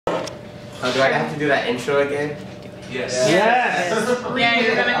Do I have to do that intro again? Yes. Yes. Yeah,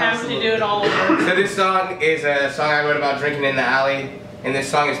 you're gonna have to do it all over. So this song is a song I wrote about drinking in the alley, and this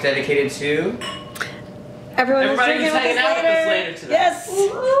song is dedicated to Everybody who's hanging out with us later today. Yes.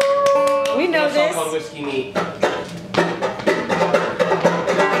 We know a song this. called Whiskey Neat.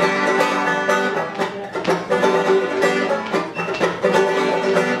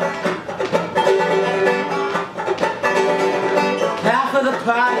 Half of the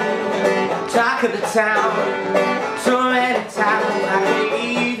party, talk of the town. So many times I can't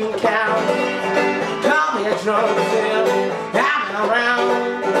even count. Call me a drunk still, I'm around.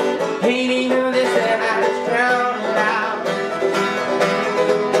 Ain't even listening, I just drown it out.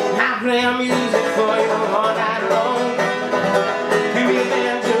 I play music for you all night long. Give me a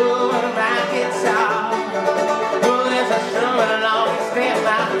banjo and my guitar. Oh, there's a strumming along and stamp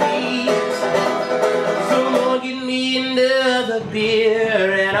my feet. Someone get me another beer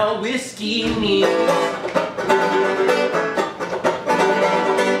and a whiskey neat.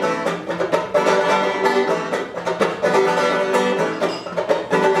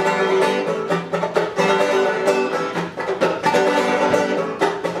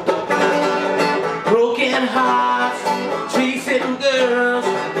 Broken hearts, chasing girls,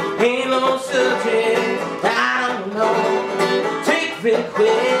 ain't no subject, I don't know. Take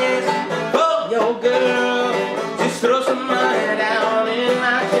requests for your girl, just throw some money down in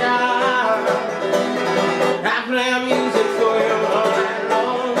my jar. I play music for you all night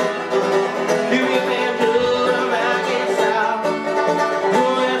long. Give me a banjo and my guitar.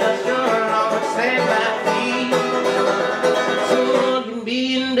 Whoever's strumming along and stand my feet. Someone can be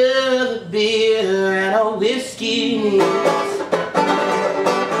another beer and a whiskey neat.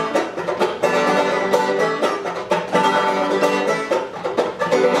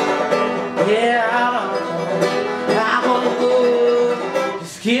 Yeah, I wanna go.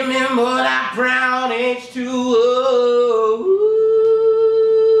 Just give me more like brown H2O.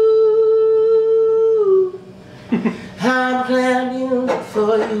 I'm playing music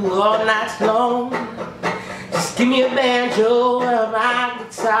for you all night long. Just give me a banjo and my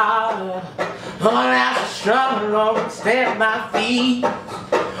guitar. All that's a strong along and stamp my feet.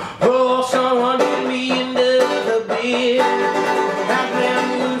 Oh, someone give me another beer. I play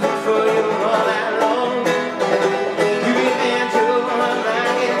music for you all night long. Give me a banjo and my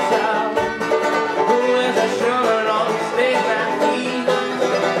guitar. Oh, that's a strong along and stamp my feet.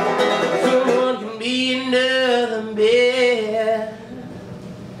 Someone can be another beer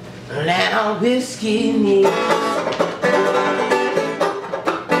and a whiskey neat.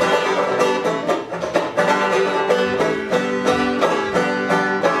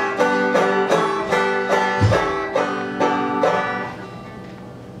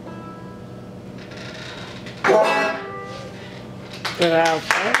 Wow.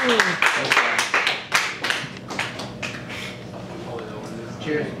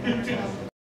 Cheers.